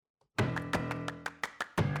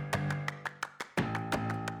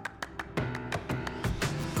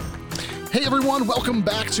Hey everyone, welcome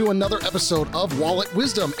back to another episode of Wallet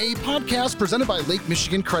Wisdom, a podcast presented by Lake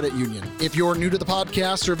Michigan Credit Union. If you're new to the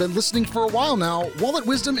podcast or have been listening for a while now, Wallet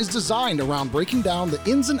Wisdom is designed around breaking down the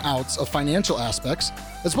ins and outs of financial aspects,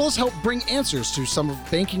 as well as help bring answers to some of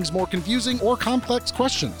banking's more confusing or complex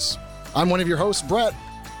questions. I'm one of your hosts, Brett.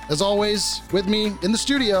 As always, with me in the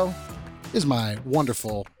studio is my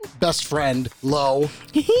wonderful best friend, Lo.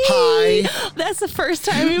 Hi. That's the first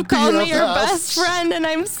time you've called me your best friend, and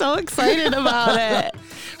I'm so excited about it.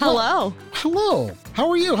 Hello. Hello. How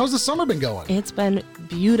are you? How's the summer been going? It's been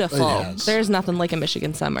beautiful. Yes. There's nothing like a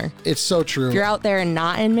Michigan summer. It's so true. If you're out there and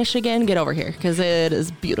not in Michigan, get over here because it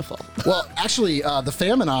is beautiful. Well, actually, the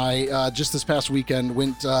fam and I just this past weekend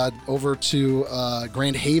went over to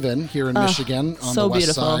Grand Haven here in Michigan on so the west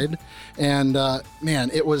beautiful. side. And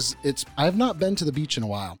man, I've not been to the beach in a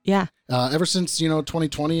while. Yeah. Ever since,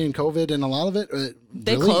 2020 and COVID and a lot of it.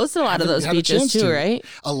 They closed a lot of those beaches too, right?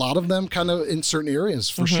 A lot of them kind of in certain areas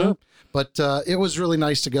for sure. But it was really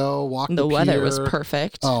nice to go walk the weather pier. was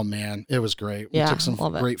perfect. Oh, man. It was great. Yeah, we took some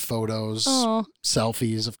love it. great photos,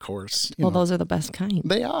 selfies, of course. Well, those are the best kind.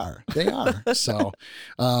 They are. So,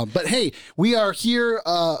 but hey, we are here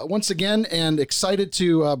once again and excited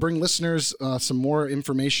to bring listeners some more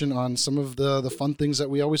information on some of the fun things that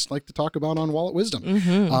we always like to talk about on Wallet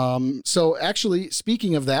Wisdom. So actually,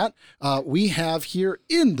 speaking of that, we have here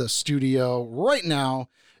in the studio right now,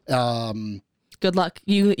 Good luck.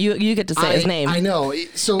 You get to say his name. I know.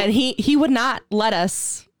 So, and he would not let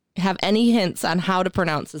us have any hints on how to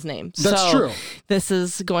pronounce his name. That's true. This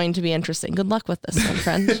is going to be interesting. Good luck with this, my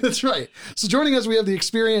friend. That's right. So joining us, we have the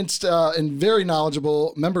experienced and very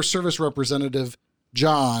knowledgeable member service representative,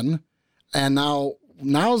 Jon. And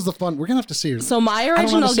now's the fun. We're going to have to see her. So my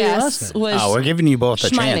original guess was we're giving you both a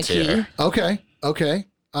chance here. Okay.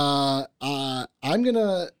 I'm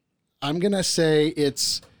gonna say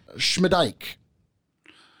it's Schmiedicke.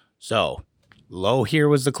 So, Lo here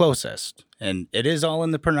was the closest, and it is all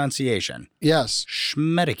in the pronunciation. Yes.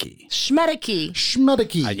 Schmiedicke.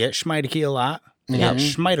 Schmiedicke. I get Schmiedicke a lot. I get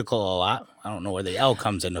Schmiedicke a lot. I don't know where the L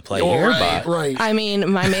comes into play here, but Right. I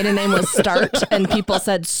mean, my maiden name was Start, and people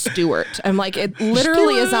said Stewart. I'm like, it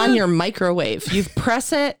literally is on your microwave. You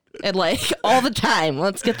press it and like all the time.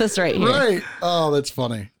 Let's get this right here. Right. Oh, that's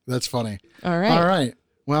funny. All right.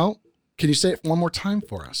 Well, can you say it one more time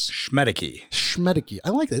for us? Schmiedicke. Schmiedicke.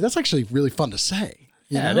 I like that. That's actually really fun to say.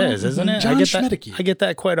 Yeah, it is, isn't it? Jon Schmiedicke. I get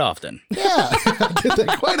that quite often. Yeah, I get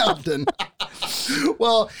that quite often.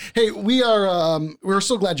 Well, hey, we're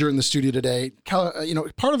so glad you're in the studio today.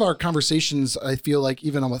 Part of our conversations, I feel like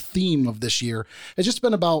even on a theme of this year, has just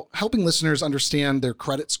been about helping listeners understand their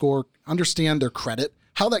credit score, understand their credit,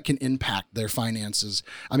 how that can impact their finances.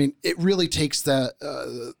 I mean, it really takes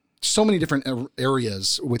so many different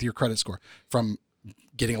areas with your credit score, from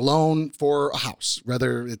getting a loan for a house,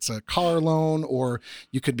 whether it's a car loan or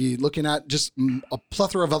you could be looking at just a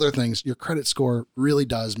plethora of other things. Your credit score really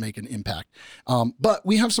does make an impact. But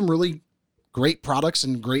we have some really great products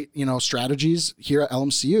and great, strategies here at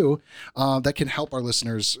LMCU that can help our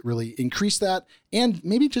listeners really increase that and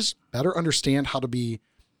maybe just better understand how to be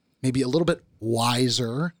maybe a little bit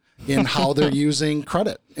wiser in how they're using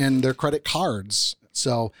credit and their credit cards.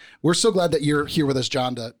 So we're so glad that you're here with us,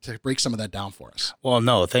 Jon, to break some of that down for us. Well,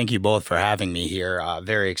 no, thank you both for having me here.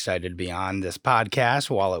 Very excited to be on this podcast,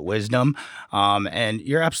 Wallet Wisdom. And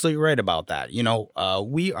you're absolutely right about that.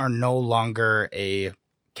 We are no longer a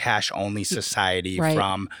cash-only society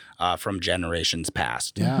from generations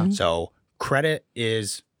past. Yeah. So credit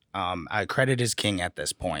is king at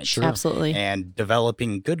this point. Sure. Absolutely. And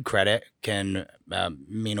developing good credit can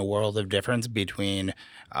mean a world of difference between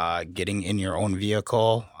getting in your own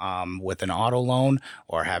vehicle with an auto loan,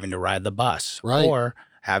 or having to ride the bus, or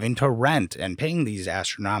having to rent and paying these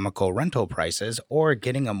astronomical rental prices, or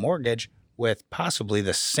getting a mortgage with possibly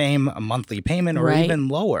the same monthly payment or even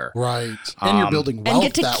lower. Right. And you're building wealth and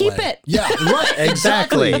get to that keep way. it. Yeah, right.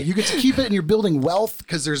 Exactly. You get to keep it and you're building wealth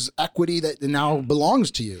because there's equity that now belongs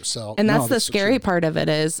to you. So, and that's the scary part of it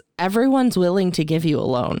is everyone's willing to give you a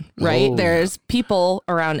loan, right? Oh. There's people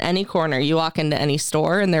around any corner. You walk into any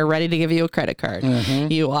store and they're ready to give you a credit card.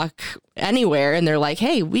 You walk anywhere and they're like,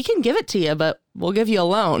 hey, we can give it to you, but we'll give you a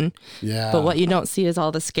loan. Yeah. But what you don't see is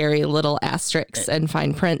all the scary little asterisks and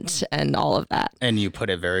fine print and all of that. And you put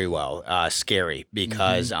it very well, scary,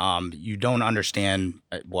 because you don't understand.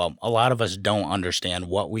 Well, a lot of us don't understand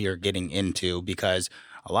what we are getting into, because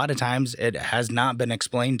a lot of times it has not been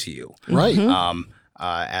explained to you. Right.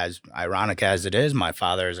 As ironic as it is, my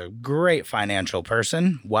father is a great financial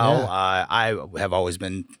person. Well, I have always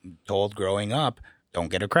been told growing up, don't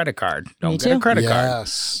get a credit card. Don't get a credit card.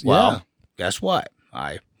 Yes. Well, guess what?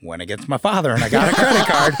 I went against my father and I got a credit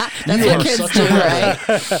card. That's what kids do,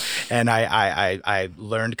 right? And I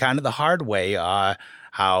learned kind of the hard way how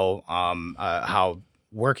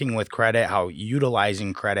working with credit, how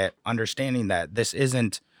utilizing credit, understanding that this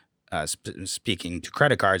isn't speaking to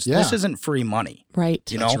credit cards. This isn't free money, right?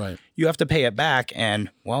 You know, you have to pay it back, and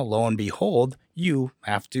well, lo and behold, you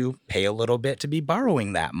have to pay a little bit to be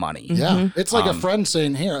borrowing that money. Yeah, it's like a friend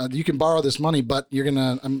saying, "Here, you can borrow this money, but you're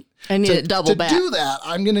gonna." I need it double back. To do that,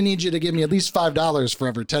 I'm gonna need you to give me at least $5 for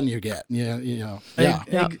every 10 you get. Yeah.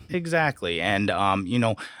 Exactly. And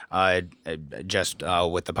just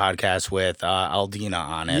with the podcast with Aldina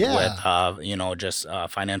on it, with just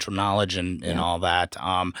financial knowledge and all that.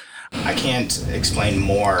 I can't explain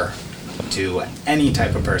more to any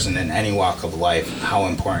type of person in any walk of life how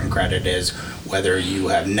important credit is, whether you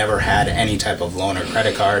have never had any type of loan or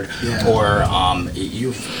credit card, or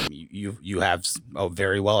you have a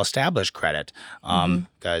very well established credit,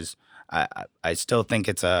 because I still think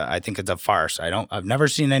it's a farce. I've never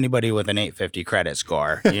seen anybody with an 850 credit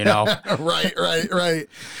score, you know. Right.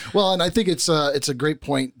 Well, and I think it's a great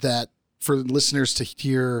point that for listeners to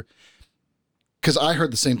hear, because I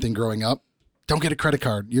heard the same thing growing up. Don't get a credit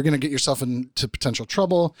card. You're going to get yourself into potential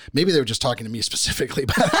trouble. Maybe they were just talking to me specifically,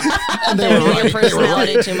 and they were right. Your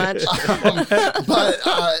personality too much. But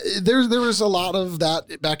there was a lot of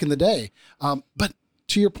that back in the day. But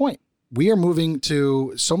to your point, we are moving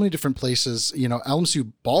to so many different places. You know,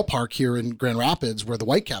 LMCU Ballpark here in Grand Rapids, where the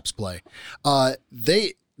Whitecaps play,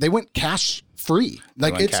 they went cash free.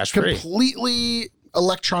 Like it's completely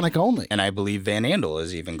electronic only. And I believe Van Andel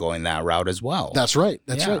is even going that route as well. That's right.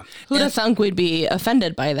 Right. Who'd have thunk we'd be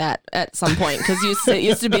offended by that at some point? Because it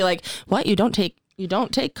used to be like, what, you don't take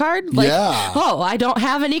card? Like, oh, I don't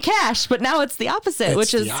have any cash. But now it's the opposite,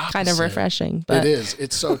 which is kind of refreshing. But it is.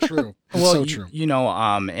 It's so true. So true.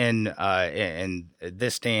 In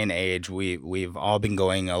this day and age, we've all been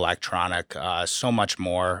going electronic so much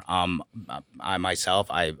more. I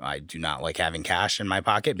myself, I do not like having cash in my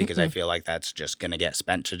pocket because I feel like that's just going to get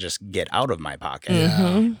spent to just get out of my pocket.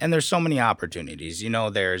 And there's so many opportunities.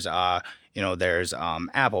 There's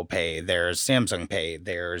Apple Pay, there's Samsung Pay,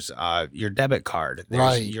 there's your debit card,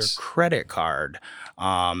 there's your credit card.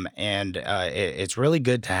 And it's really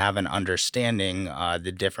good to have an understanding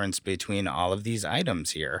the difference between all of these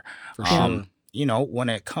items here. For sure. When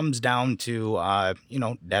it comes down to,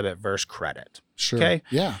 debit versus credit. Sure. Okay.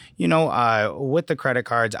 Yeah. With the credit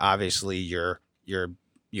cards, obviously you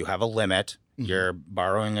have a limit. You're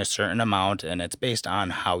borrowing a certain amount, and it's based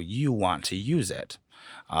on how you want to use it.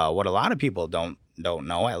 What a lot of people don't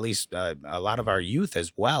know, at least a lot of our youth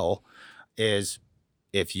as well, is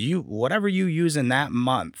whatever you use in that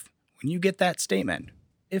month, when you get that statement,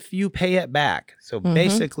 if you pay it back, so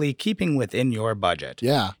basically keeping within your budget,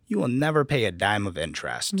 you will never pay a dime of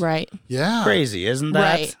interest. Right. Yeah. Crazy, isn't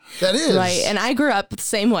that? Right. That is. Right. And I grew up the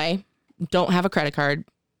same way. Don't have a credit card.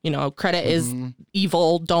 Credit is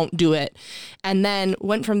evil. Don't do it. And then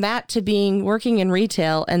went from that to working in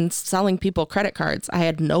retail and selling people credit cards. I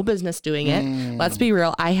had no business doing it. Let's be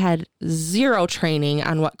real. I had zero training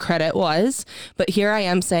on what credit was. But here I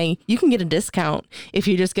am saying you can get a discount if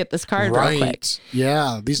you just get this card real quick.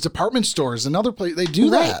 Yeah. These department stores, another place, they do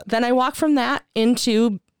that. Then I walk from that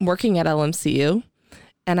into working at LMCU,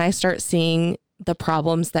 and I start seeing the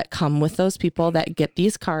problems that come with those people that get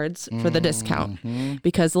these cards for the discount,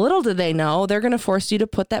 because little do they know they're going to force you to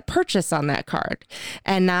put that purchase on that card.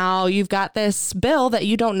 And now you've got this bill that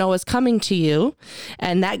you don't know is coming to you,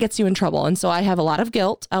 and that gets you in trouble. And so I have a lot of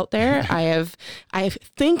guilt out there. I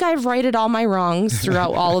think I've righted all my wrongs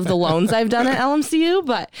throughout all of the loans I've done at LMCU,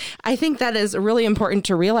 but I think that is really important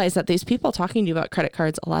to realize that these people talking to you about credit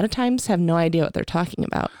cards a lot of times have no idea what they're talking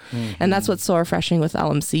about. And that's what's so refreshing with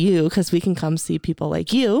LMCU, because we can come see people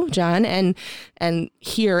like you, John, and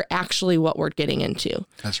hear actually what we're getting into.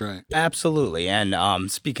 That's right. Absolutely.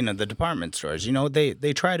 And speaking of the department stores,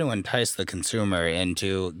 they try to entice the consumer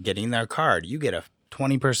into getting their card. You get a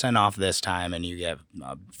 20% off this time, and you get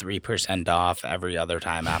 3% off every other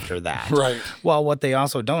time after that. Right. Well, what they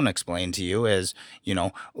also don't explain to you is,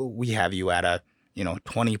 we have you at a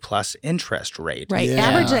 20 plus interest rate. Right. Yeah.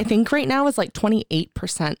 Average, I think right now is like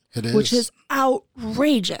 28%. It is. Which is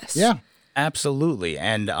outrageous. Yeah. Absolutely.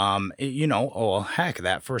 And, heck,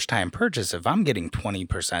 that first time purchase, if I'm getting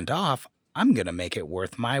 20% off, I'm going to make it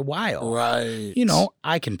worth my while. Right.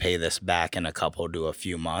 I can pay this back in a couple to a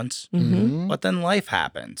few months, but then life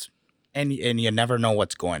happens, and you never know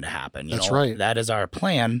what's going to happen. That's right. That is our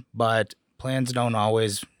plan, but plans don't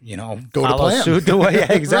always Go to follow plan. suit the way.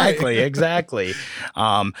 Yeah, exactly, Right. exactly.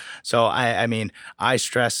 So I mean, I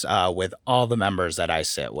stress with all the members that I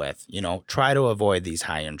sit with, try to avoid these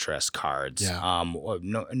high interest cards. Yeah.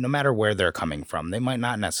 No matter where they're coming from, they might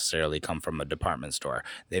not necessarily come from a department store.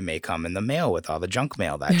 They may come in the mail with all the junk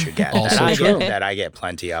mail that you get. Also true. That I get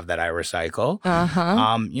plenty of, that I recycle.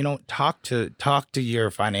 Talk to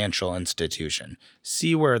your financial institution.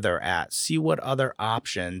 See where they're at. See what other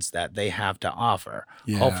options that they have to offer.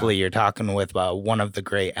 Yeah. Hopefully, you're talking with one of the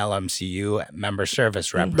great LMCU member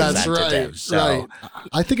service That's representatives. right. So, Right.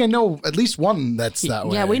 I think I know at least one that's that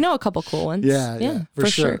way. Yeah, we know a couple cool ones. Yeah, for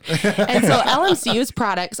sure. And so LMCU's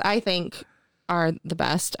products, I think, are the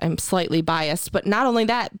best. I'm slightly biased, but not only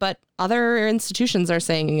that, but other institutions are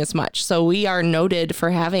saying as much. So we are noted for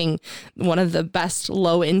having one of the best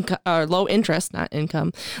low interest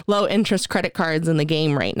credit cards in the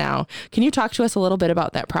game right now. Can you talk to us a little bit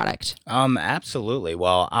about that product? Absolutely.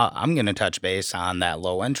 Well, I'm going to touch base on that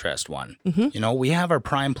low interest one. We have our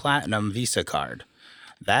Prime Platinum Visa card.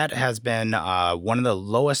 That has been one of the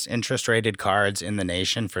lowest interest rated cards in the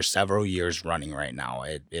nation for several years running right now.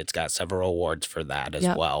 It's got several awards for that as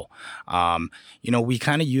well. We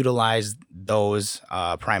kind of utilize those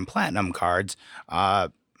Prime Platinum cards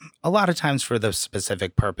a lot of times for the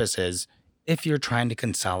specific purposes. If you're trying to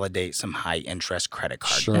consolidate some high interest credit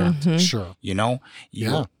card debt. Sure. You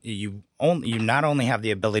not only have the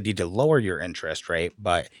ability to lower your interest rate,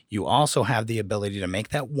 but you also have the ability to make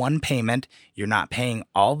that one payment. You're not paying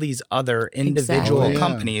all these other individual Exactly.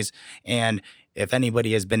 companies. And if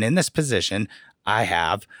anybody has been in this position, I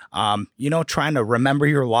have, trying to remember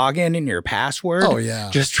your login and your password. Oh, yeah.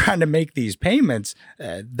 Just trying to make these payments.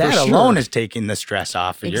 That For alone sure. is taking the stress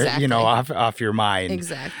off of Exactly. off your mind.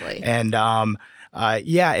 Exactly. And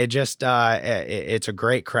it's a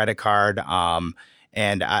great credit card.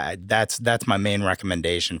 And that's my main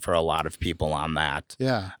recommendation for a lot of people on that.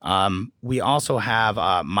 Yeah. We also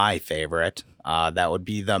have my favorite. That would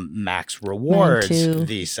be the Max Rewards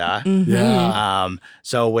Visa. Yeah.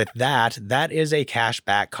 So with that is a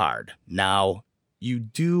cashback card. Now you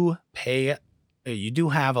do have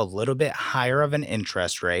a little bit higher of an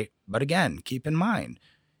interest rate, but again, keep in mind,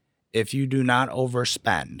 if you do not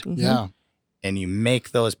overspend, Yeah. and you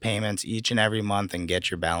make those payments each and every month and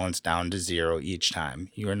get your balance down to zero each time,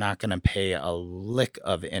 you're not going to pay a lick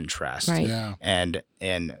of interest. Right. Yeah. And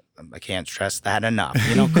I can't stress that enough.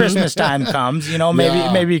 Christmas time comes,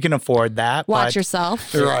 maybe you can afford that. Watch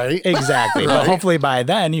yourself. Right. Exactly. Right. But hopefully by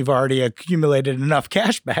then you've already accumulated enough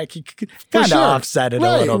cash back. You can kind of sure. offset it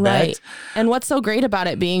a little Right. bit. And what's so great about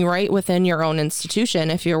it being right within your own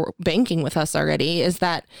institution, if you're banking with us already, is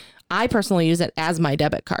that I personally use it as my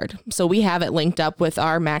debit card. So we have it linked up with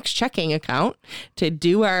our Max checking account to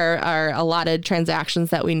do our allotted transactions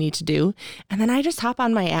that we need to do. And then I just hop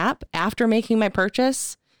on my app after making my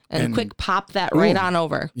purchase and quick pop that right on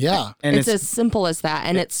over. Yeah. And It's as simple as that.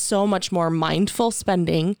 And it's so much more mindful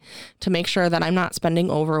spending to make sure that I'm not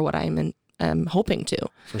spending over what I'm hoping to.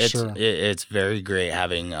 For sure. It's very great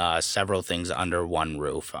having several things under one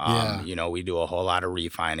roof. We do a whole lot of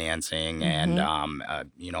refinancing and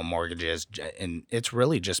mortgages, and it's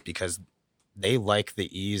really just because they like the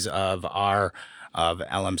ease of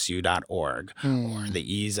lmcu.org or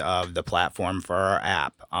the ease of the platform for our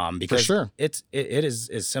app. Because sure. it is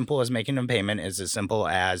as simple as making a payment, is as simple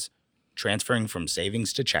as transferring from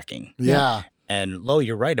savings to checking. Yeah. And Lo,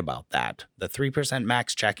 you're right about that. The 3%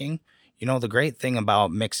 max checking. The great thing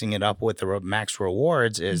about mixing it up with the Max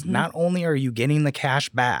Rewards is not only are you getting the cash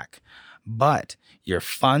back, but your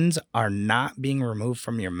funds are not being removed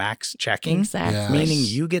from your Max checking, Exactly. meaning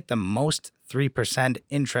you get the most 3%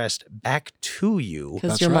 interest back to you.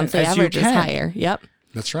 Because your right. monthly As you average is can. higher. Yep.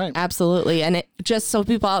 That's right. Absolutely. And it just so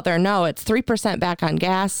people out there know, it's 3% back on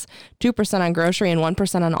gas, 2% on grocery, and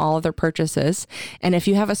 1% on all other purchases. And if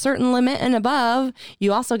you have a certain limit and above,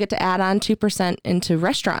 you also get to add on 2% into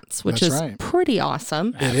restaurants, which That's is right. pretty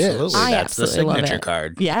awesome. It is. Absolutely. I That's the absolutely love signature it.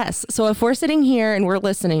 card. Yes. So if we're sitting here and we're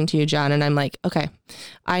listening to you, John, and I'm like, okay,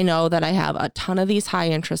 I know that I have a ton of these high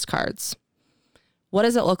interest cards. What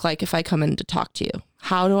does it look like if I come in to talk to you?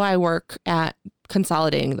 How do I work at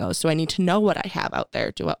consolidating those? Do I need to know what I have out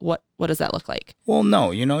there? What does that look like? Well, no,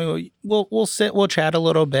 we'll chat a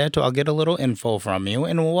little bit. I'll get a little info from you,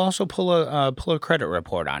 and we'll also pull a credit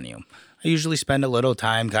report on you. I usually spend a little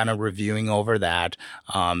time kind of reviewing over that,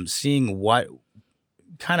 seeing what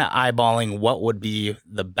kind of eyeballing what would be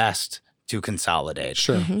the best to consolidate.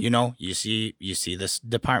 Sure. You see this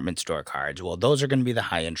department store cards. Well, those are going to be the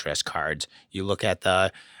high interest cards. You look at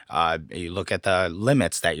the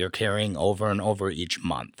limits that you're carrying over and over each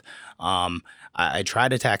month. I try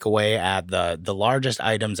to tack away at the largest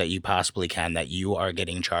items that you possibly can that you are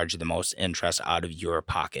getting charged the most interest out of your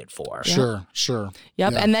pocket for. Sure.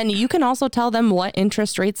 Yep. Yeah. And then you can also tell them what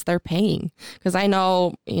interest rates they're paying. Because I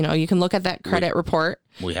know, you can look at that credit report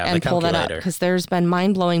We have and the pull that up. calculator. Because there's been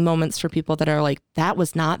mind-blowing moments for people that are like, that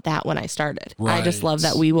was not that when I started. I just love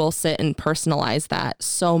that we will sit and personalize that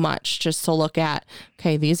so much just to look at,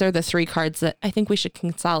 okay, these are the 3 cards that I think we should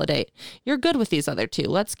consolidate. You're good with these other 2.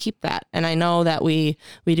 Let's keep that. And I know that we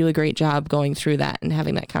do a great job going through that and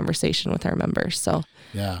having that conversation with our members. So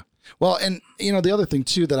yeah. Well, and the other thing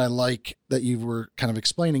too that I like that you were kind of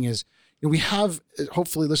explaining is we have,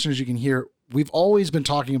 hopefully listeners, you can hear, we've always been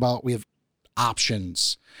talking about, we have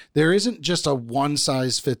options. There isn't just a one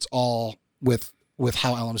size fits all with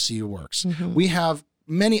how LMCU works. Mm-hmm. We have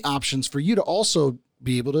many options for you to also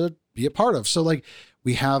be able to be a part of. So like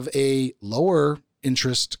we have a lower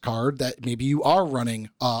interest card that maybe you are running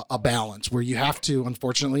a balance where you have to,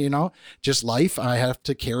 unfortunately, just life, I have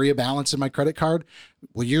to carry a balance in my credit card.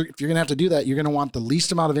 Well, if you're going to have to do that, you're going to want the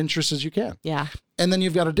least amount of interest as you can. yeah. And then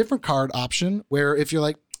you've got a different card option where if you're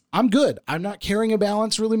like, I'm good, I'm not carrying a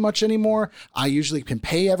balance really much anymore, I usually can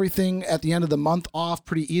pay everything at the end of the month off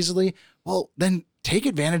pretty easily. Well, then take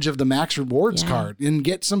advantage of the Max Rewards card and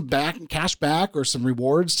get some cash back or some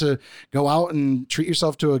rewards to go out and treat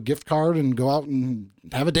yourself to a gift card and go out and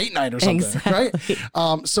have a date night or something, Exactly.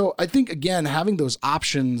 right? So I think, again, having those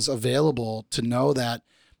options available to know that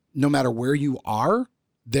no matter where you are,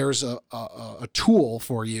 there's a tool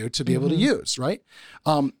for you to be able to use, right?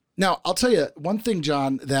 Now, I'll tell you one thing,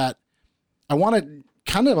 Jon, that I want to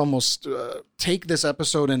kind of almost take this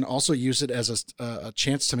episode and also use it as a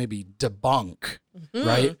chance to maybe debunk,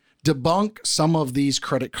 right? Debunk some of these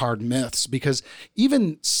credit card myths, because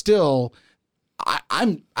even still,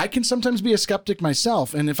 I can sometimes be a skeptic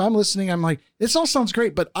myself. And if I'm listening, I'm like, this all sounds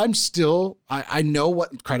great, but I'm still, I know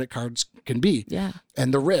what credit cards can be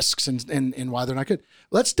and the risks and why they're not good.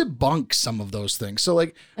 Let's debunk some of those things. So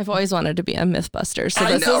like, I've always wanted to be a Mythbuster. So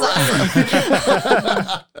I this know,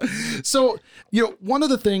 is So, one of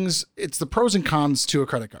the things, it's the pros and cons to a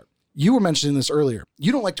credit card. You were mentioning this earlier.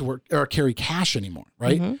 You don't like to work or carry cash anymore,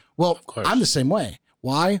 right? Well, I'm the same way.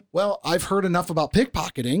 Why? Well, I've heard enough about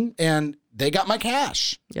pickpocketing and they got my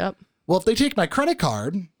cash. Yep. Well, if they take my credit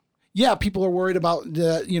card, yeah, people are worried about,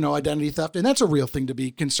 identity theft. And that's a real thing to be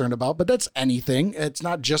concerned about, but that's anything. It's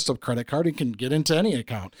not just a credit card. It can get into any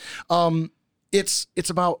account. It's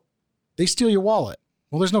about, they steal your wallet.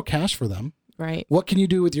 Well, there's no cash for them. Right. What can you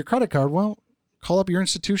do with your credit card? Well, call up your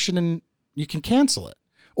institution and you can cancel it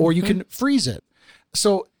or you can freeze it.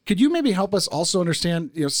 So could you maybe help us also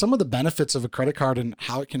understand, some of the benefits of a credit card and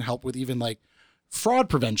how it can help with even like fraud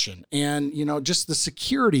prevention and, just the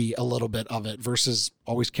security a little bit of it versus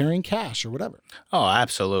always carrying cash or whatever? Oh,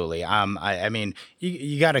 absolutely. I mean,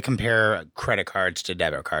 you got to compare credit cards to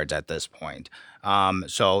debit cards at this point.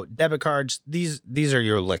 So debit cards, these are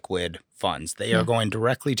your liquid funds. They are going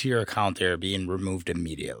directly to your account. They're being removed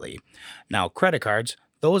immediately. Now, credit cards,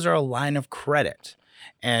 those are a line of credit.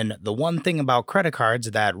 And the one thing about credit cards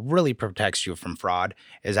that really protects you from fraud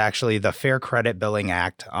is actually the Fair Credit Billing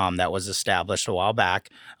Act that was established a while back.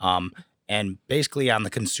 And basically on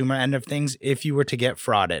the consumer end of things, if you were to get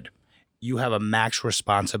frauded, you have a max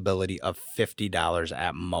responsibility of $50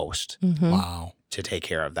 at most. Wow. To take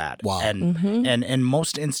care of that. Wow. And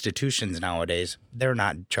most institutions nowadays, they're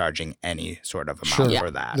not charging any sort of amount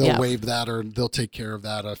for that. They'll waive that or they'll take care of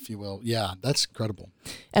that, if you will. Yeah, that's incredible.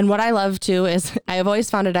 And what I love too is I've always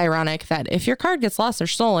found it ironic that if your card gets lost or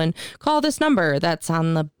stolen, call this number that's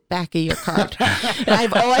on the back of your card. And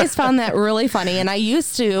I've always found that really funny. And I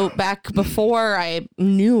used to, back before I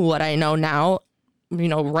knew what I know now,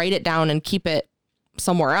 write it down and keep it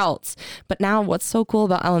somewhere else. But now what's so cool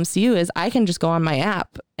about LMCU is I can just go on my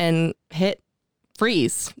app and hit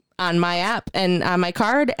freeze on my app and on my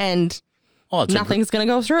card and nothing's going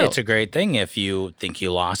to go through. It's a great thing if you think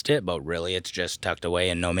you lost it, but really it's just tucked away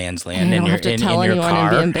in no man's land and in your have to tell in your anyone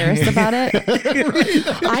car. and be embarrassed about it.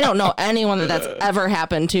 I don't know anyone that's ever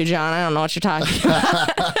happened to, John. I don't know what you're talking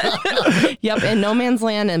about. Yep, in no man's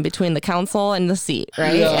land and between the council and the seat,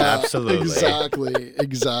 right? Yeah, absolutely.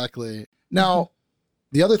 Exactly. Now,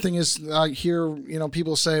 the other thing is I hear,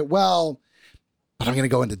 people say, well, but I'm going to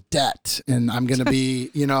go into debt and I'm going to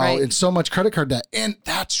be, in so much credit card debt. And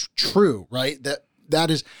that's true, right?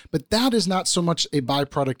 That is not so much a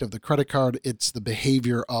byproduct of the credit card. It's the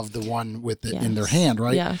behavior of the one with it in their hand,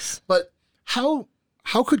 right? Yes. But how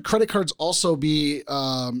could credit cards also be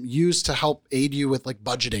used to help aid you with like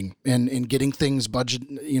budgeting and getting things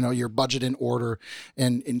your budget in order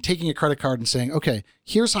and taking a credit card and saying, okay,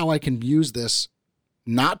 here's how I can use this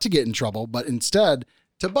not to get in trouble, but instead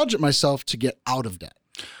to budget myself to get out of debt?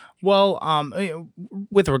 Well,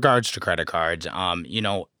 with regards to credit cards,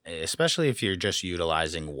 especially if you're just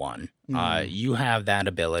utilizing one, you have that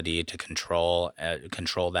ability to control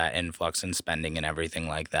that influx in spending and everything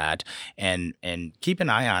like that, and keep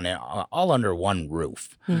an eye on it all under one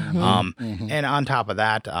roof. And on top of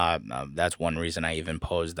that, that's one reason I even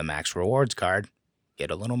posed the Max Rewards card. Get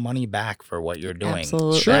a little money back for what you're doing.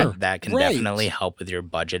 Absolutely. Sure. That can definitely help with your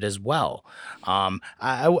budget as well.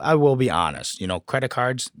 I will be honest. Credit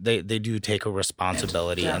cards, they do take a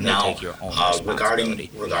responsibility, and they take your own responsibility.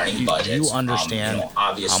 Regarding budgets, you understand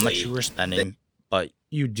obviously how much you were spending, but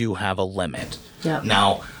you do have a limit. Yeah.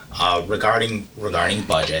 Now, regarding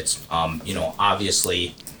budgets,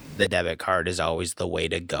 obviously The debit card is always the way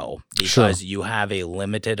to go because you have a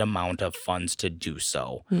limited amount of funds to do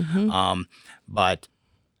so. But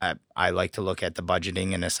I like to look at the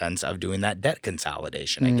budgeting in a sense of doing that debt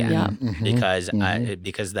consolidation again, because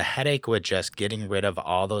the headache with just getting rid of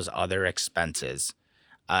all those other expenses,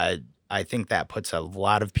 I think that puts a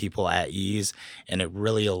lot of people at ease, and it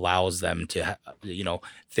really allows them to,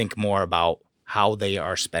 think more about how they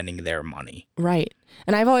are spending their money. Right.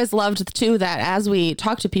 And I've always loved too that as we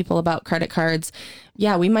talk to people about credit cards,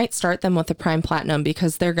 we might start them with a Prime Platinum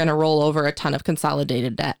because they're going to roll over a ton of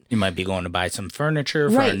consolidated debt. You might be going to buy some furniture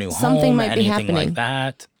for a new Something home, might be anything happening. like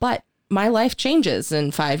that. But my life changes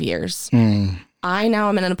in 5 years. I now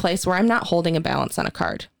am in a place where I'm not holding a balance on a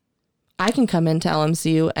card. I can come into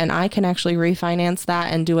LMCU and I can actually refinance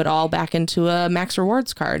that and do it all back into a Max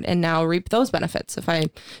Rewards card and now reap those benefits if I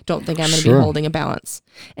don't think I'm going to be holding a balance.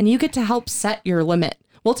 And you get to help set your limit.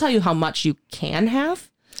 We'll tell you how much you can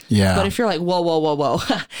have. Yeah. But if you're like, whoa,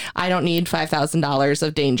 I don't need $5,000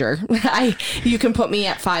 of danger. You can put me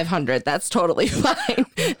at 500. That's totally fine.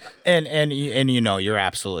 And you're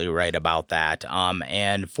absolutely right about that.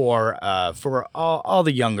 And for all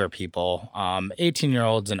the younger people,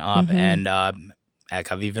 18-year-olds and up, and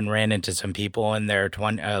heck, I've even ran into some people in their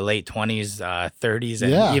late 20s, 30s,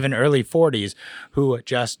 and even early 40s who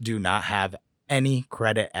just do not have any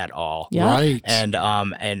credit at all. Yeah. Right. And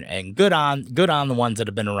good on the ones that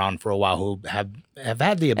have been around for a while who have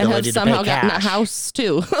had the ability and have to pay somehow gotten a cash. house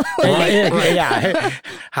too. Yeah,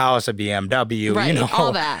 house, a BMW, Right,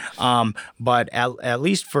 all that. But at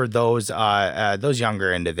least for those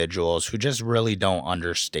younger individuals who just really don't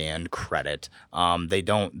understand credit, they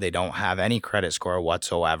don't have any credit score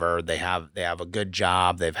whatsoever. They have a good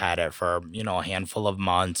job. They've had it for a handful of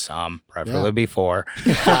months, preferably before.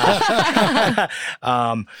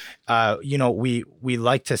 We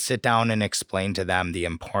like to sit down and explain to them the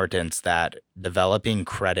importance that developing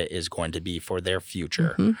credit is going to be for their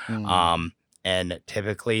future. And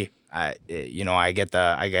typically, I get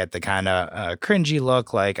the kind of cringy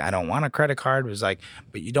look, like I don't want a credit card. It was like,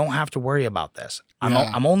 but you don't have to worry about this.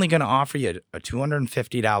 I'm only going to offer you a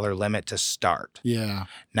 $250 limit to start. Yeah.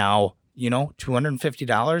 Now,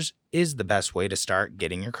 $250 is the best way to start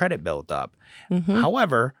getting your credit built up.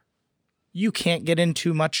 However, you can't get in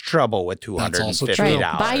too much trouble with $250.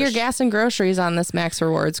 Right. Buy your gas and groceries on this Max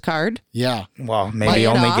Rewards card. Yeah. Well, maybe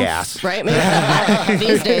only off, gas. Right?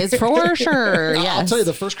 These days, for sure. Yes. I'll tell you,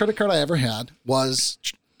 the first credit card I ever had was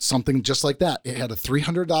something just like that. It had a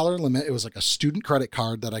 $300 limit. It was like a student credit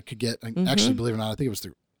card that I could get. Actually, believe it or not, I think it was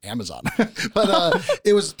through Amazon. But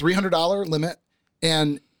it was $300 limit.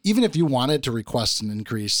 And even if you wanted to request an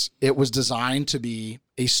increase, it was designed to be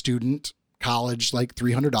a student college, like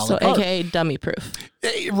 $300 so card. AKA dummy proof.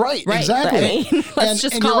 Right, exactly. Let's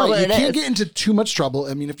just call it what it is. You can't get into too much trouble.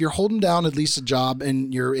 I mean, if you're holding down at least a job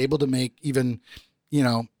and you're able to make even,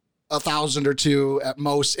 $1,000 or $2,000 at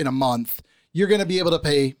most in a month, you're going to be able to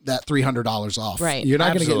pay that $300 off. Right. You're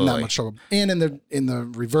not going to get in that much trouble. And in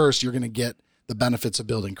the reverse, you're going to get the benefits of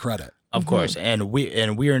building credit. Of course, and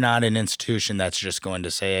we are not an institution that's just going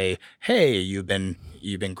to say, "Hey, you've been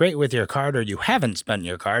great with your card, or you haven't spent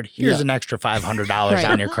your card. Here's an extra $500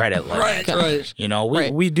 on your credit limit."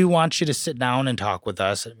 Right. We do want you to sit down and talk with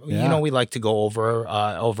us. Yeah. We like to go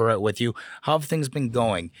over it with you. How have things been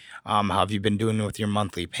going? How have you been doing with your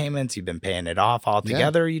monthly payments? You've been paying it off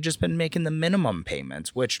altogether. You just been making the minimum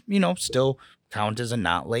payments, which still count as a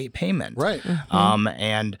not late payment. Right.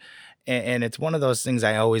 And it's one of those things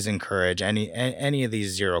I always encourage any of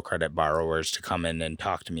these zero credit borrowers to come in and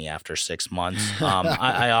talk to me after 6 months.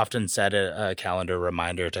 I often set a calendar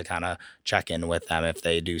reminder to kind of check in with them if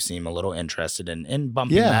they do seem a little interested in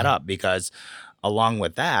bumping that up, because along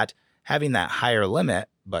with that, having that higher limit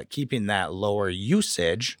but keeping that lower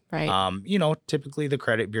usage, right. Typically the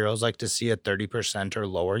credit bureaus like to see a 30% or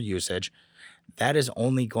lower usage. that is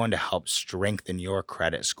only going to help strengthen your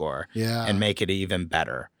credit score and make it even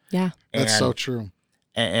better. Yeah. That's so true.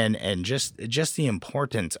 And just the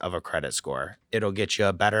importance of a credit score. It'll get you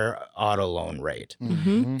a better auto loan rate.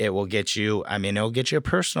 It will get you, it'll get you a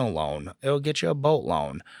personal loan. It'll get you a boat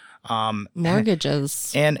loan.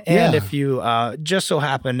 Mortgages. And if you just so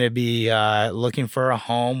happen to be looking for a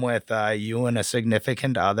home with you and a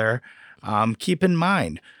significant other, keep in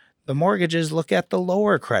mind, the mortgages look at the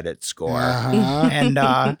lower credit score. And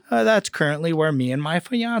that's currently where me and my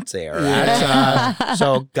fiance are at.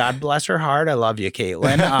 So God bless her heart. I love you,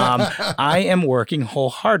 Caitlin. I am working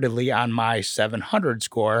wholeheartedly on my 700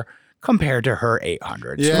 score compared to her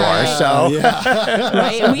 800 score. So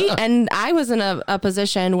right. And I was in a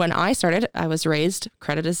position when I started, I was raised,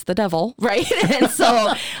 credit is the devil, right? And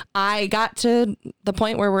so I got to the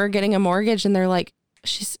point where we're getting a mortgage and they're like,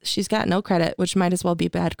 she's got no credit, which might as well be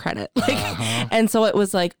bad credit. And so it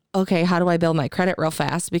was like, okay, how do I build my credit real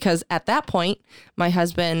fast? Because at that point, my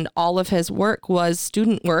husband, all of his work was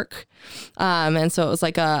student work. And so it was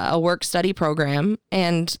like a work study program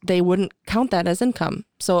and they wouldn't count that as income.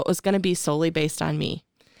 So it was going to be solely based on me.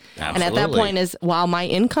 Absolutely. And at that point is while my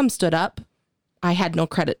income stood up, I had no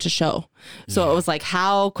credit to show. So it was like,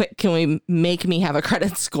 how quick can we make me have a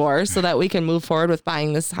credit score so that we can move forward with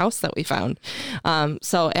buying this house that we found?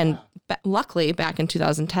 Luckily back in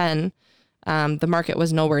 2010, the market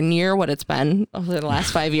was nowhere near what it's been over the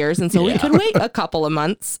last 5 years. And so we could wait a couple of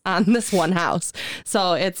months on this one house.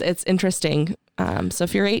 So it's interesting. So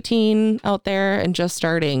if you're 18 out there and just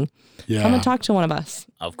starting, come and talk to one of us.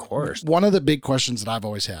 Of course. One of the big questions that I've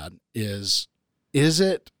always had is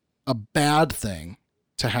it a bad thing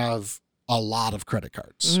to have a lot of credit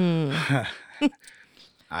cards?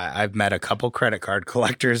 I've met a couple credit card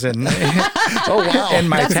collectors in, in my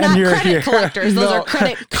That's tenure not credit here. collectors. Those are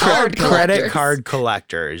credit card collectors. Credit card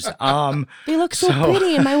collectors. They look so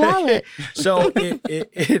pretty in my wallet. So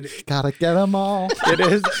it Gotta get them all. it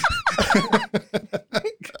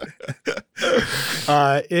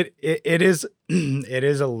is. It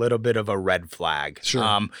is a little bit of a red flag.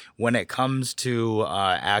 Sure. When it comes to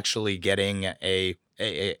actually getting a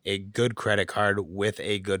good credit card with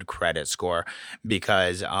a good credit score,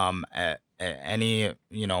 because any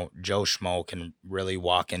Joe Schmo can really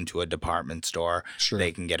walk into a department store. Sure.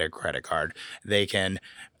 They can get a credit card. They can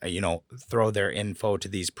throw their info to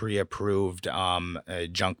these pre-approved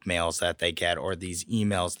junk mails that they get or these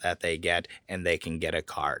emails that they get, and they can get a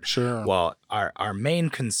card. Sure. Well, our main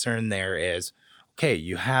concern there is, okay,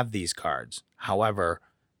 you have these cards. However,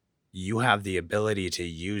 you have the ability to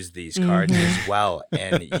use these cards as well.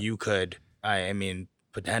 And you could,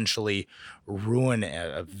 potentially ruin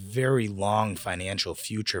a very long financial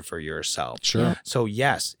future for yourself. Sure. So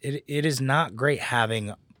yes, it is not great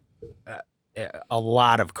having a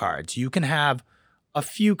lot of cards. You can have a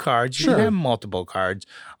few cards, you can have multiple cards,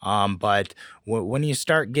 but when you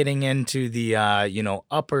start getting into the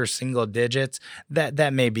upper single digits,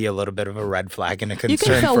 that may be a little bit of a red flag and a concern you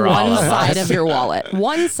can fill for all one of side us. of your wallet,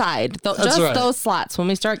 one side, those slots. When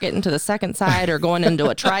we start getting to the second side or going into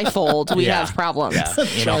a trifold, we have problems.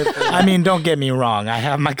 Yeah. Don't get me wrong. I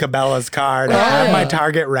have my Cabela's card, I have my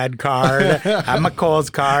Target Red card, I have my Kohl's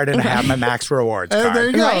card, and I have my Max Rewards card. There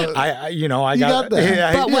you go. I got that.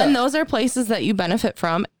 Yeah, But when those are places that you benefit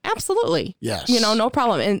from, absolutely. Yes. No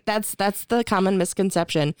problem. And that's the common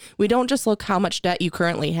misconception. We don't just look how much debt you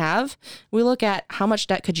currently have. We look at how much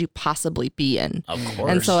debt could you possibly be in. Of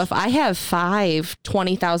course. And so if I have 5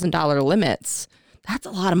 $20,000 limits, that's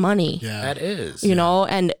a lot of money. Yeah. that is.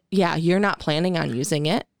 And you're not planning on using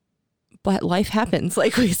it. But life happens,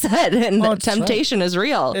 like we said, and temptation is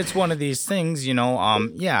real. It's one of these things, I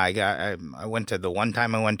went to the one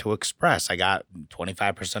time I went to Express. I got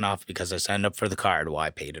 25% off because I signed up for the card. Well,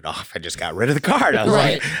 I paid it off. I just got rid of the card. I was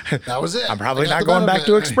like, that was it. I'm probably not going back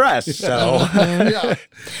to Express. So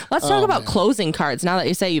Let's talk about closing cards. Now that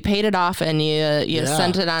you say you paid it off and you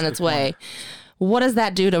sent it on its way. What does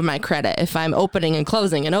that do to my credit if I'm opening and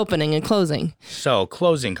closing and opening and closing? So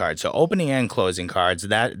closing cards. So opening and closing cards,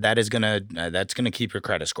 that's gonna keep your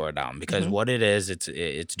credit score down, because what it is,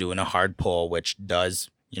 it's doing a hard pull, which does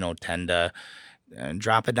tend to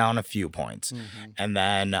drop it down a few points, and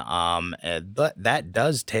then but that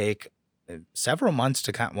does take several months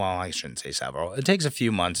to I shouldn't say several. It takes a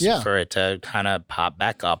few months for it to kind of pop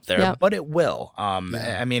back up there, but it will.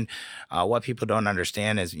 What people don't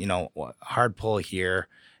understand is, hard pull here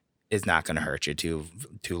is not going to hurt you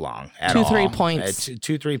too long at all. 2-3 points.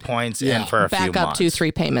 2-3 points in for a few months. Back up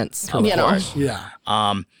 2-3 payments. Of course. Yeah.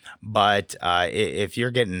 But if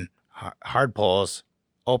you're getting hard pulls,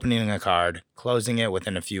 opening a card, closing it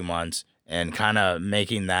within a few months, and kind of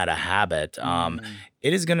making that a habit,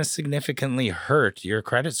 it is going to significantly hurt your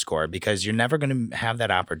credit score because you're never going to have that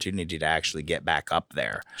opportunity to actually get back up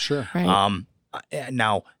there. Sure. Right.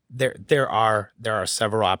 Now there are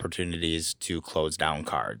several opportunities to close down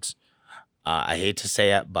cards. I hate to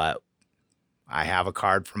say it, but I have a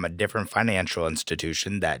card from a different financial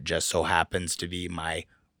institution that just so happens to be my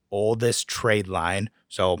oldest trade line.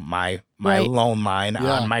 So my Right. loan line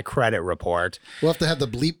Yeah. on my credit report. We'll have to have the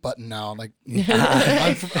bleep button now. Like,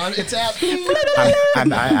 it's at.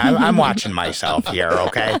 I'm watching myself here,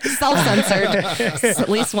 okay? Self-censored. At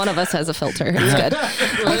least one of us has a filter. It's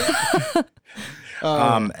good.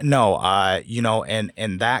 No,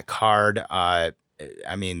 and that card, I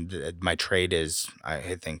mean, my trade is,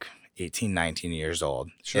 I think, 18, 19 years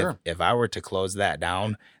old. Sure. If I were to close that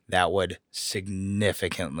down, that would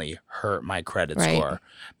significantly hurt my credit Right. score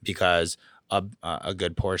because a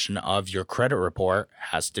good portion of your credit report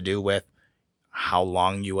has to do with how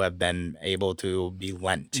long you have been able to be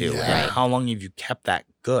lent to Yeah. and how long have you kept that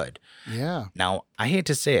good. Yeah. Now, I hate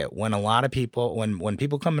to say it, when a lot of people, when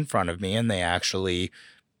people come in front of me and they actually,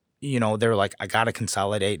 they're like, I got to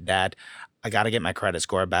consolidate debt. I got to get my credit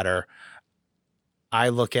score better. I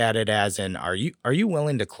look at it as in, are you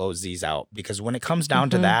willing to close these out? Because when it comes down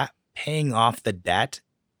to that, paying off the debt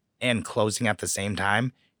and closing at the same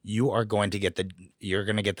time, you're going to get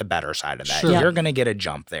the better side of that. Sure. Yeah. You're going to get a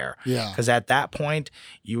jump there. Yeah. Because at that point,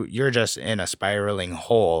 you're just in a spiraling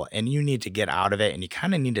hole and you need to get out of it and you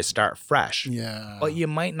kind of need to start fresh. Yeah. But you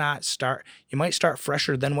might start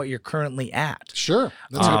fresher than what you're currently at. Sure.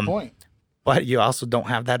 That's a good point. But you also don't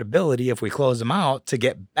have that ability if we close them out to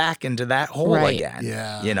get back into that hole Right. again.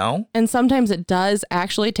 Yeah. And sometimes it does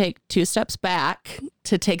actually take 2 steps back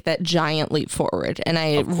to take that giant leap forward. And I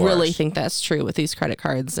Of really course. think that's true with these credit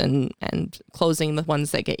cards and closing the ones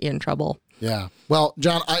that get you in trouble. Yeah. Well,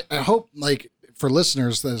 John, I hope like for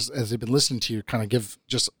listeners as they've been listening to you kind of give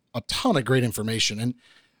just a ton of great information. And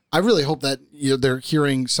I really hope that they're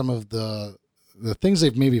hearing some of the things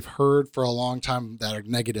they've maybe heard for a long time that are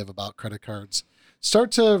negative about credit cards.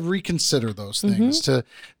 Start to reconsider those things. To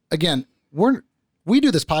again, we do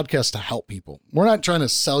this podcast to help people. We're not trying to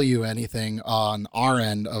sell you anything on our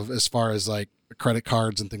end of as far as like credit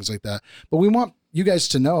cards and things like that. But we want you guys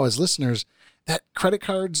to know as listeners that credit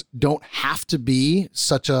cards don't have to be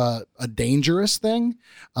such a dangerous thing.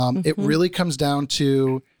 It really comes down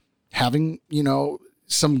to having,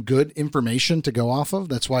 some good information to go off of.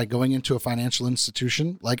 That's why going into a financial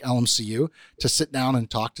institution like LMCU to sit down and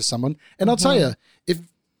talk to someone. And I'll tell you,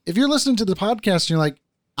 if you're listening to the podcast and you're like,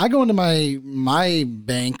 I go into my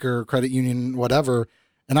bank or credit union, whatever,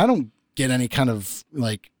 and I don't get any kind of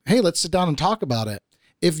like, hey, let's sit down and talk about it.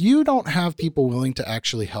 If you don't have people willing to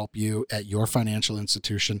actually help you at your financial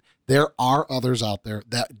institution, there are others out there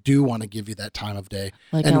that do want to give you that time of day.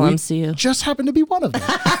 Like and we LMCU. just happen to be one of them.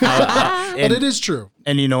 But it is true.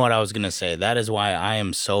 And you know what I was going to say? That is why I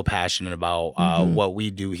am so passionate about what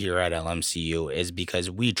we do here at LMCU is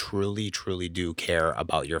because we truly, truly do care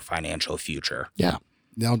about your financial future. Yeah,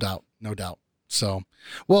 no doubt. No doubt. So,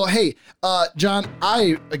 well, hey, John,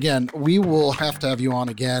 we will have to have you on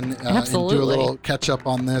again and Absolutely. do a little catch up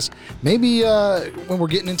on this. Maybe when we're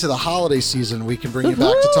getting into the holiday season, we can bring you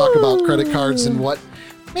back to talk about credit cards and what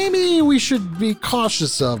maybe we should be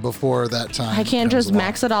cautious of before that time. I can't comes just along.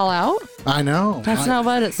 max it all out. I know. That's not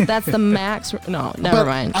what it's. That's the max. No, never But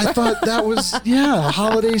mind. I thought that was,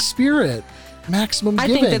 holiday spirit, maximum I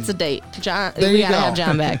giving. think that's a date. John, There we you gotta go. have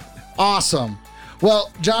John back. Awesome.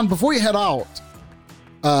 Well, John, before you head out,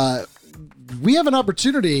 we have an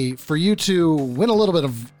opportunity for you to win a little bit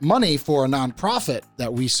of money for a nonprofit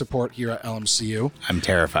that we support here at LMCU. I'm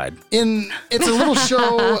terrified. It's a little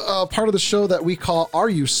show, part of the show that we call Are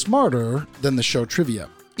You Smarter Than the Show Trivia?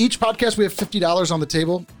 Each podcast, we have $50 on the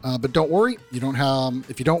table, but don't worry,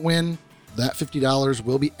 if you don't win, that $50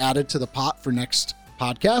 will be added to the pot for next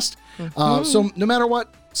podcast. So no matter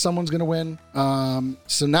what, someone's going to win.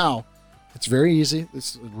 So now, it's very easy.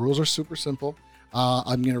 The rules are super simple.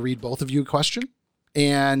 I'm going to read both of you a question,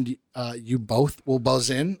 and you both will buzz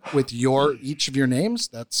in with each of your names.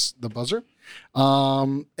 That's the buzzer.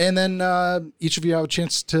 And then each of you have a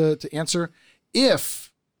chance to answer.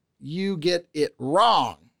 If you get it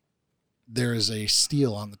wrong, there is a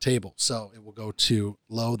steal on the table. So it will go to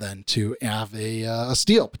low then to have a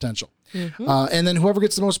steal potential. And then whoever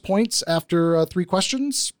gets the most points after 3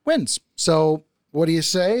 questions wins. So what do you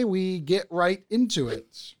say? We get right into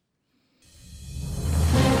it.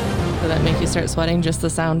 Did that make you start sweating? Just the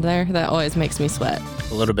sound there? That always makes me sweat.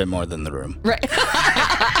 A little bit more than the room. Right.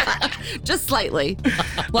 Just slightly.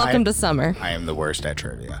 Welcome to summer. I am the worst at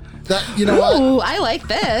trivia. You know what? Ooh, I like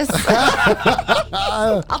this.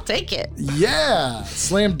 I'll take it. Yeah,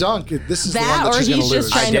 slam dunk. This is That the one that or she's gonna he's lose.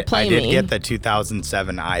 just trying to play I did me. get the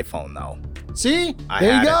 2007 iPhone though. See, I there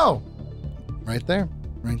you had go. Right there,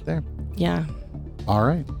 right there. Yeah. All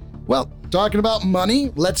right. Well, talking about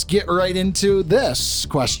money, let's get right into this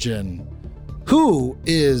question. Who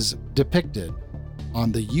is depicted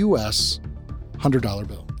on the U.S. $100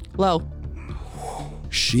 bill? Low.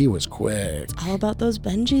 She was quick. All about those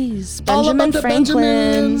Benjis. All Benjamin about the Franklin.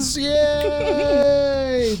 Benjamins.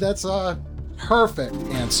 Yay! That's a perfect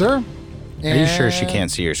answer. Are you sure she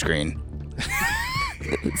can't see your screen?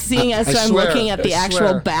 Seeing as I I'm swear, looking at the I actual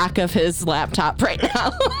swear. back of his laptop right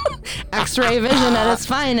now. X-ray vision at its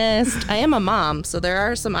finest. I am a mom, so there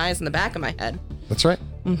are some eyes in the back of my head. That's right.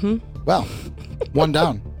 Mm-hmm. Well, one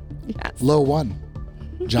down. Yes. Low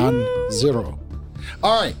 1. John 0.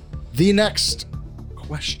 All right. The next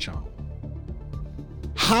question.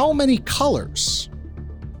 How many colors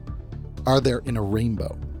are there in a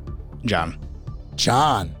rainbow? John.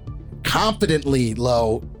 John. Confidently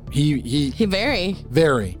low. He Very.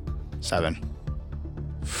 very. 7.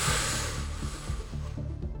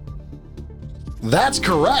 That's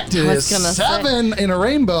correct. It I is was gonna say. 7 in a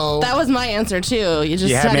rainbow. That was my answer too. You just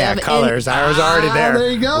You had said me it at in- colors. I was already there.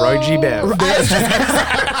 there you go. Roy G. Biv.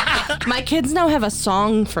 My kids now have a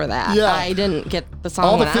song for that. Yeah. I didn't get the song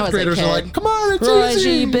All the when I fifth was graders a kid. are like, come on, it's Roy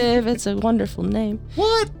easy. G. Biv. It's a wonderful name.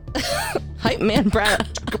 What? Hype man, Brett.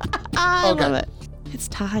 I Okay. love it. It's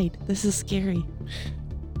tied. This is scary.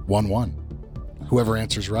 1-1. Whoever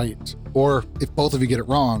answers right. Or if both of you get it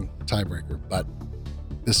wrong, tiebreaker. But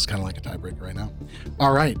this is kind of like a tiebreaker right now.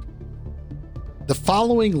 All right. The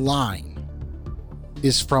following line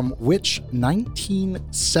is from which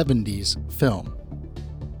 1970s film?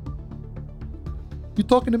 You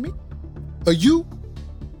talking to me? Are you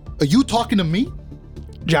talking to me?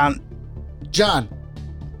 John. John,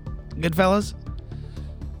 Goodfellas.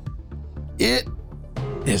 it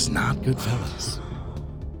is not Goodfellas.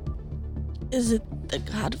 Is it The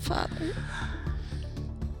Godfather?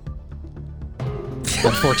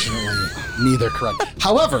 Unfortunately, neither correct.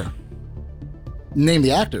 However, name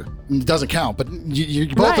the actor. It doesn't count, but you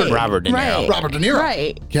both Right. are Robert De Niro. Right. Robert De Niro.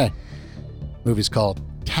 Right. Okay. Movie's called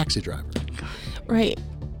Taxi Driver. Right.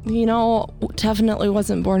 You know, definitely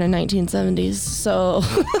wasn't born in 1970s, so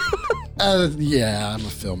Yeah, I'm a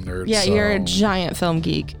film nerd. yeah, so- you're a giant film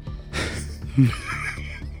geek.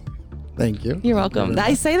 Thank you. You're welcome.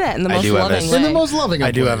 I say that in the I most do have a- loving In the way. most loving. I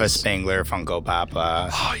of do have a ways. Spangler Funko Pop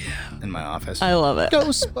in my office. I love it.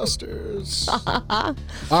 Ghostbusters.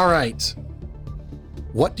 All right.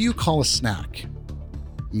 What do you call a snack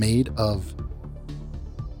made of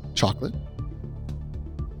chocolate,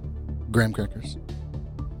 graham crackers,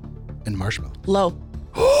 and marshmallow? Low.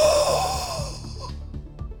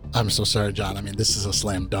 I'm so sorry, John. I mean, this is a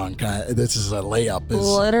slam dunk. This is a layup.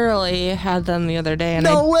 Literally had them the other day, and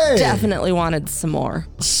No way. definitely wanted some more.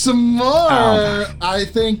 Some more, I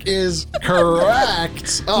think, is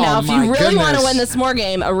correct. Oh, now, if my you really want to goodness. win the s'more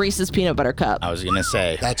game, a Reese's peanut butter cup. I was gonna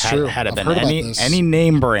say That's had, true. Had it I've been heard about this. any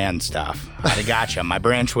name brand stuff, I'd have gotcha. My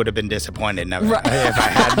branch would have been disappointed if I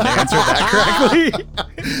hadn't answered that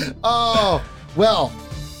correctly. Oh, well,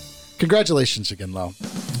 congratulations again, Lo.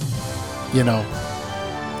 You know,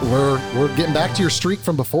 we're getting back to your streak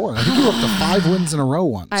from before. I think you were up to 5 wins in a row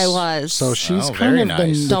once. I was. So she's Oh, kind very of been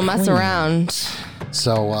nice. the Don't mess queen. around.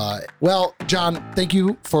 So, well, John, thank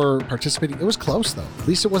you for participating. It was close, though. At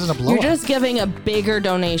least it wasn't a blowout. You're just giving a bigger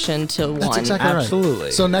donation to That's one. exactly right.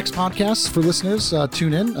 Absolutely. So next podcast for listeners,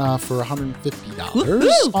 tune in for $150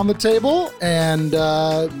 Woohoo! on the table, and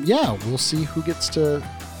yeah, we'll see who gets to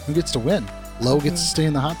win. Lo gets to stay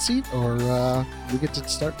in the hot seat, or we get to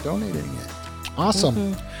start donating it.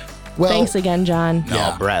 Awesome. Well, Thanks again, John. No,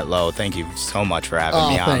 Yeah. Brett Lowe, thank you so much for having Oh,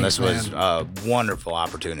 me on. thanks, This was man. a wonderful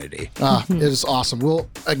opportunity. it was awesome. Well,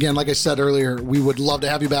 again, like I said earlier, we would love to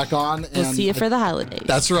have you back on. We'll and see you for the holidays.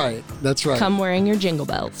 That's right. That's right. Come wearing your jingle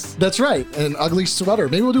bells. That's right. An ugly sweater.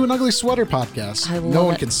 Maybe we'll do an ugly sweater podcast. I No love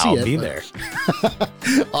one it. can see I'll it. be but- there.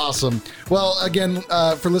 Awesome. Well, again,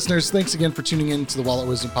 for listeners, thanks again for tuning in to the Wallet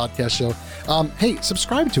Wisdom Podcast Show. Hey,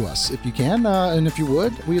 subscribe to us if you can, and if you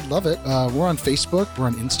would, we'd love it. We're on Facebook. We're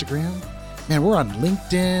on Instagram. Man, we're on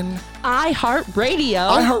LinkedIn, iHeartRadio.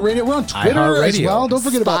 iHeartRadio. We're on Twitter as iHeartRadio. well. Don't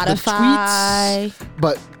forget about the Spotify. tweets.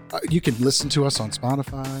 But you can listen to us on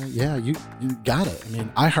Spotify. Yeah, you got it. I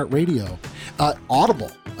mean, iHeartRadio,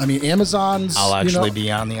 Audible. I mean, Amazon's. I'll actually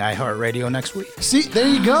be on the iHeartRadio next week. See, there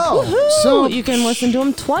you go. Woohoo! So you can listen to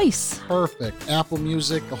them twice. perfect. Apple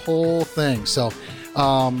Music, the whole thing. So,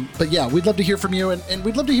 But yeah, we'd love to hear from you, and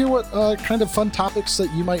we'd love to hear what kind of fun topics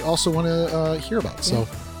that you might also want to hear about. So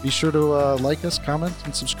be sure to like us, comment,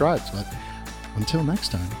 and subscribe. But until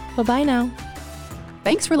next time. Bye-bye now.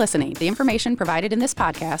 Thanks for listening. The information provided in this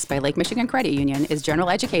podcast by Lake Michigan Credit Union is general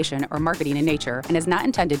education or marketing in nature and is not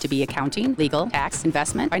intended to be accounting, legal, tax,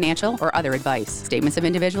 investment, financial, or other advice. Statements of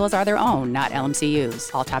individuals are their own, not LMCU's.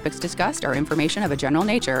 All topics discussed are information of a general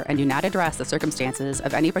nature and do not address the circumstances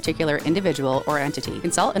of any particular individual or entity.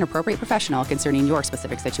 Consult an appropriate professional concerning your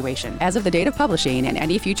specific situation. As of the date of publishing and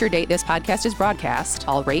any future date this podcast is broadcast,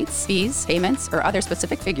 all rates, fees, payments, or other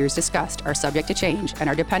specific figures discussed are subject to change and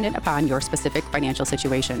are dependent upon your specific financial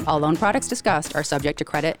situation. All loan products discussed are subject to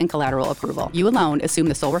credit and collateral approval. You alone assume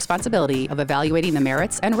the sole responsibility of evaluating the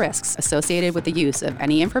merits and risks associated with the use of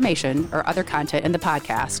any information or other content in the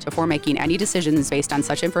podcast before making any decisions based on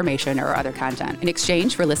such information or other content. In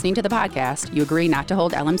exchange for listening to the podcast, you agree not to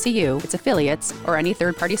hold LMCU, its affiliates, or any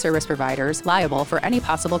third-party service providers liable for any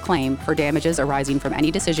possible claim for damages arising from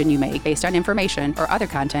any decision you make based on information or other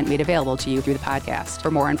content made available to you through the podcast.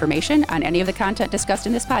 For more information on any of the content discussed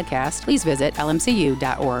in this podcast, please visit lmcu.org.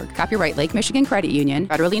 Copyright Lake Michigan Credit Union,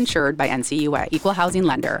 federally insured by NCUA. Equal housing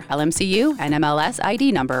lender. LMCU, NMLS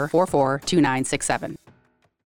ID number 442967.